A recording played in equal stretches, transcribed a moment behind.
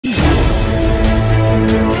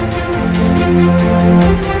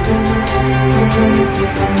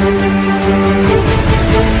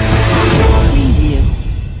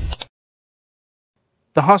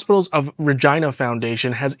The Hospitals of Regina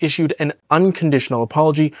Foundation has issued an unconditional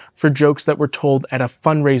apology for jokes that were told at a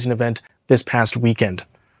fundraising event this past weekend.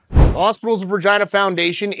 The Hospitals of Regina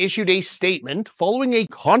Foundation issued a statement following a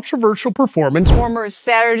controversial performance. Former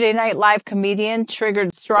Saturday Night Live comedian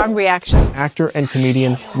triggered strong reactions. Actor and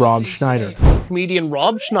comedian Rob Schneider. Comedian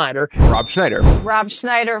Rob Schneider.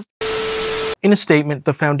 In a statement,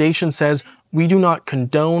 the foundation says, "We do not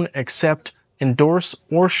condone, accept, endorse,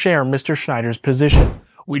 or share Mr. Schneider's position.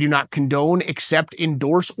 We do not condone, accept,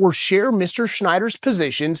 endorse, or share Mr. Schneider's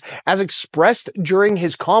positions as expressed during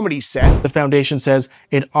his comedy set." The foundation says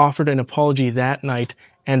it offered an apology that night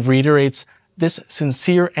and reiterates this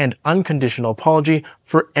sincere and unconditional apology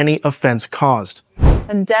for any offense caused.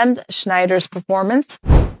 Condemned Schneider's performance.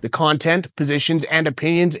 The content, positions, and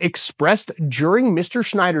opinions expressed during Mr.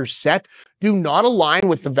 Schneider's set do not align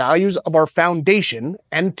with the values of our foundation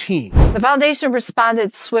and team. The foundation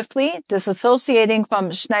responded swiftly, disassociating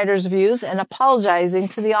from Schneider's views and apologizing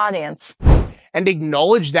to the audience. And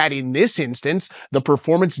acknowledged that in this instance, the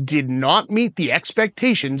performance did not meet the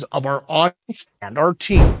expectations of our audience and our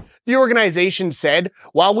team. The organization said,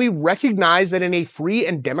 while we recognize that in a free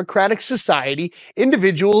and democratic society,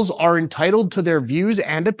 individuals are entitled to their views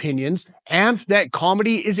and opinions, and that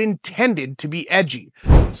comedy is intended to be edgy.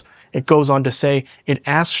 It goes on to say it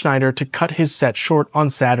asked Schneider to cut his set short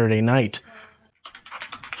on Saturday night.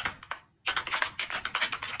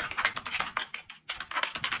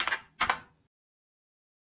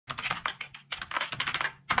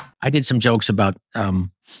 I did some jokes about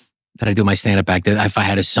that I do my stand-up act, that if I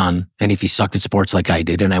had a son and if he sucked at sports like I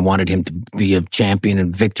did and I wanted him to be a champion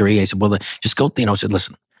in victory, I said, well, just go, I said,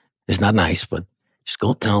 listen, it's not nice, but just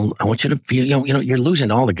go tell him, I want you to feel, you're losing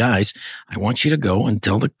to all the guys. I want you to go and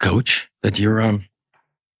tell the coach that you're a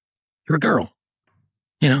girl,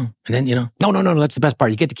 and then, no, that's the best part.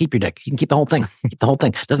 You get to keep your dick. You can keep the whole thing. Keep the whole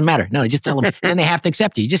thing. Doesn't matter. No, just tell them. And then they have to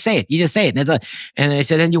accept you. You just say it. And I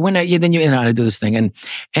said, and you win it. Then I do this thing. And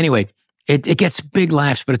anyway, it gets big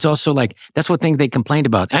laughs, but it's also like, that's what thing they complained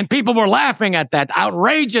about. And people were laughing at that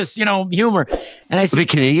outrageous, humor. And I said, the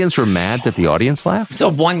Canadians were mad that the audience laughed? So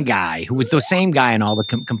one guy who was the same guy in all the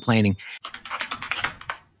complaining.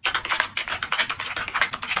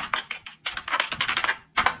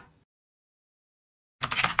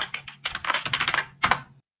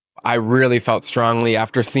 I really felt strongly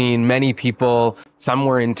after seeing many people, some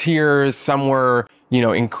were in tears, some were,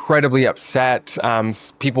 incredibly upset.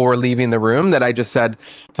 People were leaving the room, that I just said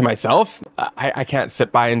to myself, I can't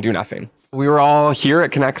sit by and do nothing. We were all here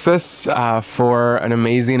at Connexus for an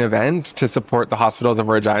amazing event to support the Hospitals of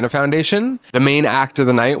Regina Foundation. The main act of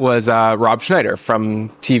the night was Rob Schneider from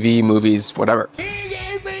TV, movies, whatever. He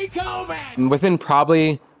gave me COVID! Within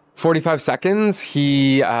probably 45 seconds,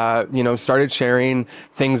 he, started sharing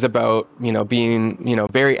things about, being,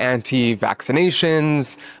 very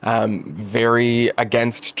anti-vaccinations, very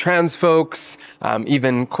against trans folks,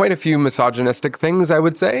 even quite a few misogynistic things, I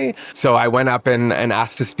would say. So I went up and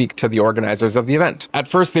asked to speak to the organizers of the event. At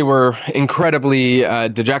first, they were incredibly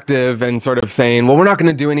dejective and sort of saying, well, we're not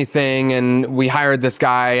going to do anything, and we hired this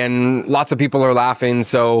guy, and lots of people are laughing,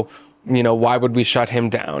 so why would we shut him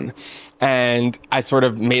down? And I sort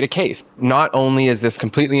of made a case. Not only is this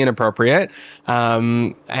completely inappropriate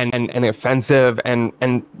and offensive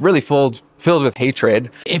and really filled with hatred.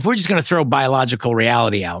 If we're just going to throw biological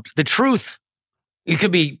reality out, the truth, it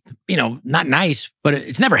could be, not nice, but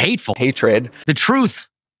it's never hateful. Hatred. The truth,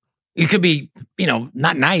 it could be,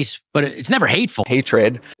 not nice, but it's never hateful.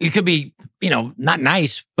 Hatred. It could be, not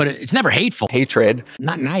nice, but it's never hateful. Hatred.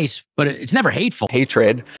 Not nice, but it's never hateful.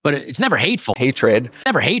 Hatred. But it's never hateful. Hatred.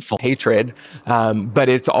 Never hateful. Hatred. But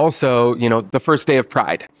it's also, the first day of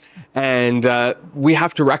Pride. And we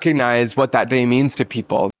have to recognize what that day means to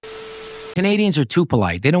people. Canadians are too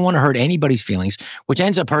polite. They don't want to hurt anybody's feelings, which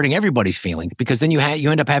ends up hurting everybody's feelings, because then you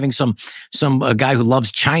end up having some guy who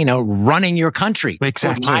loves China running your country.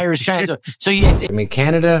 Exactly. Who hires China.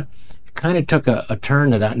 Canada kind of took a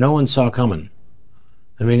turn that no one saw coming.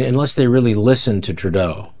 Unless they really listened to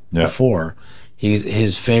Trudeau before,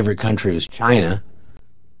 his favorite country was China,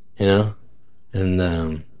 and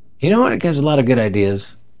you know what? It gives a lot of good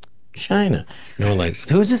ideas. China.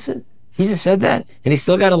 Who's this? He just said that, and he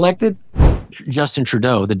still got elected? Justin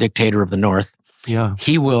Trudeau, the dictator of the North,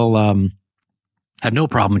 he will have no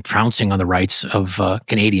problem trouncing on the rights of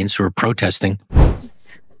Canadians who are protesting.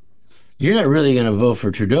 You're not really going to vote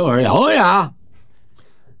for Trudeau, are you? Oh, yeah.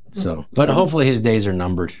 So, but hopefully his days are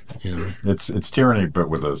numbered. It's tyranny, but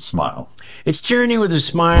with a smile. It's tyranny with a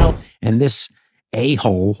smile, and this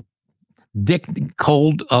a-hole,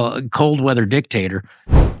 cold weather dictator.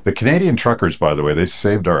 The Canadian truckers, by the way, they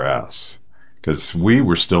saved our ass. because we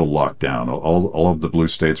were still locked down. All of the blue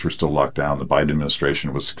states were still locked down. The Biden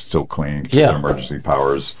administration was still clinging to their emergency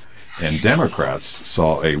powers. And Democrats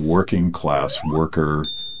saw a working class worker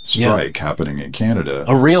strike happening in Canada.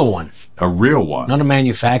 A real one. A real one. Not a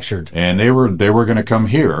manufactured. And they were going to come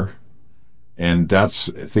here, and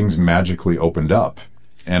things magically opened up.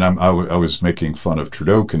 And I was making fun of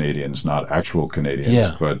Trudeau Canadians, not actual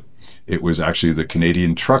Canadians, but it was actually the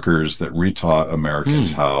Canadian truckers that retaught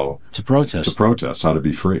Americans how to protest, how to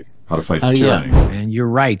be free, how to fight tyranny. And your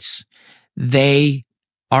rights, they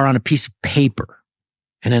are on a piece of paper.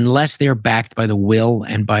 And unless they're backed by the will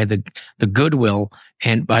and by the goodwill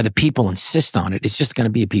and by the people insist on it, it's just going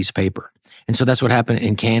to be a piece of paper. And so that's what happened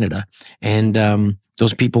in Canada. And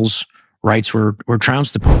those people's rights were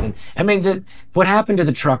trounced upon. I mean, what happened to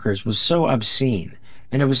the truckers was so obscene.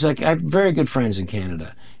 And it was like, I have very good friends in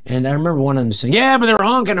Canada. And I remember one of them saying, yeah, but they're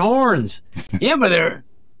honking horns. Yeah, but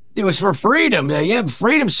it was for freedom. Yeah,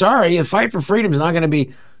 freedom, sorry. The fight for freedom is not going to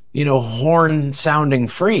be, horn sounding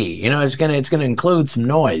free. It's gonna include some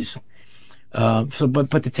noise.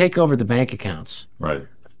 But to take over the bank accounts, right?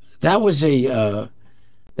 That was a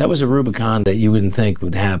Rubicon that you wouldn't think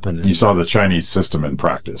would happen. You saw the Chinese system in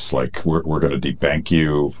practice. Like we're going to debank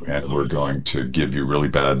you, and we're going to give you really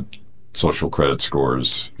bad social credit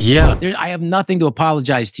scores. Yeah, I have nothing to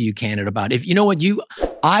apologize to you, Canada, about. If you know what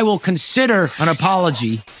I will consider an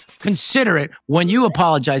apology. Consider it when you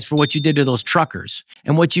apologize for what you did to those truckers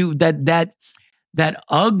and what that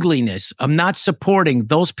ugliness of not supporting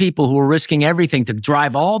those people who were risking everything to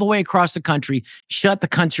drive all the way across the country, shut the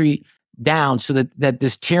country down so that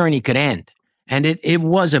this tyranny could end. And it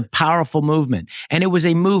was a powerful movement. And it was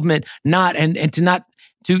a movement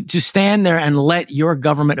to stand there and let your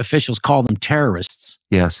government officials call them terrorists.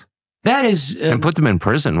 Yes. That is and put them in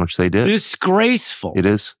prison, which they did. Disgraceful. It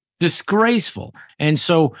is. Disgraceful. And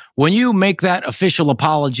so when you make that official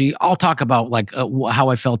apology, I'll talk about how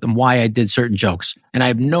I felt and why I did certain jokes. And I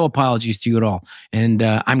have no apologies to you at all. And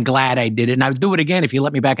I'm glad I did it. And I would do it again if you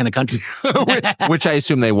let me back in the country. Which I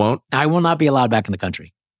assume they won't. I will not be allowed back in the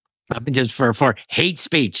country. Just for hate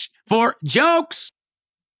speech, for jokes.